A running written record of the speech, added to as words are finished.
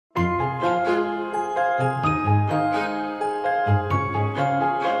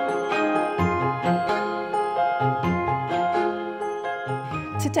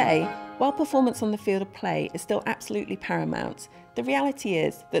Today, while performance on the field of play is still absolutely paramount, the reality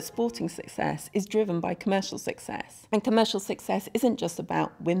is that sporting success is driven by commercial success. And commercial success isn't just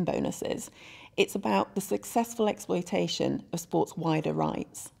about win bonuses, it's about the successful exploitation of sport's wider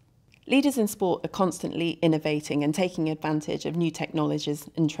rights. Leaders in sport are constantly innovating and taking advantage of new technologies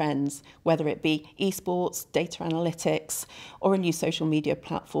and trends, whether it be esports, data analytics, or a new social media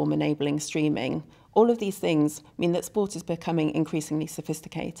platform enabling streaming. All of these things mean that sport is becoming increasingly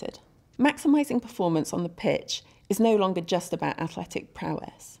sophisticated. Maximising performance on the pitch is no longer just about athletic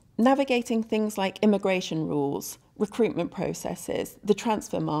prowess. Navigating things like immigration rules, recruitment processes, the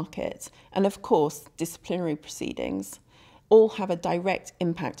transfer market, and of course, disciplinary proceedings, all have a direct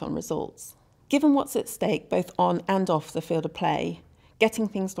impact on results. Given what's at stake both on and off the field of play, getting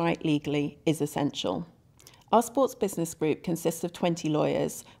things right legally is essential. Our sports business group consists of 20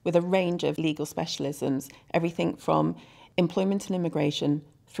 lawyers with a range of legal specialisms, everything from employment and immigration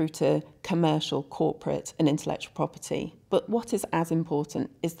through to commercial, corporate and intellectual property. But what is as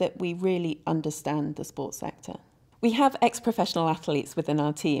important is that we really understand the sports sector. We have ex-professional athletes within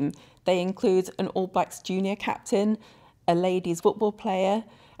our team. They include an All Blacks junior captain, a ladies football player,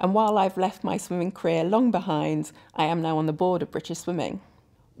 and while I've left my swimming career long behind, I am now on the board of British Swimming.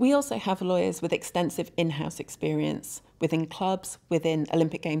 We also have lawyers with extensive in-house experience within clubs, within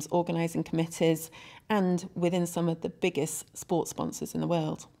Olympic Games organising committees, and within some of the biggest sports sponsors in the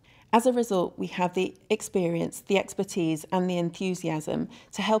world. As a result, we have the experience, the expertise, and the enthusiasm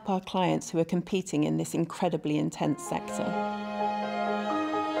to help our clients who are competing in this incredibly intense sector.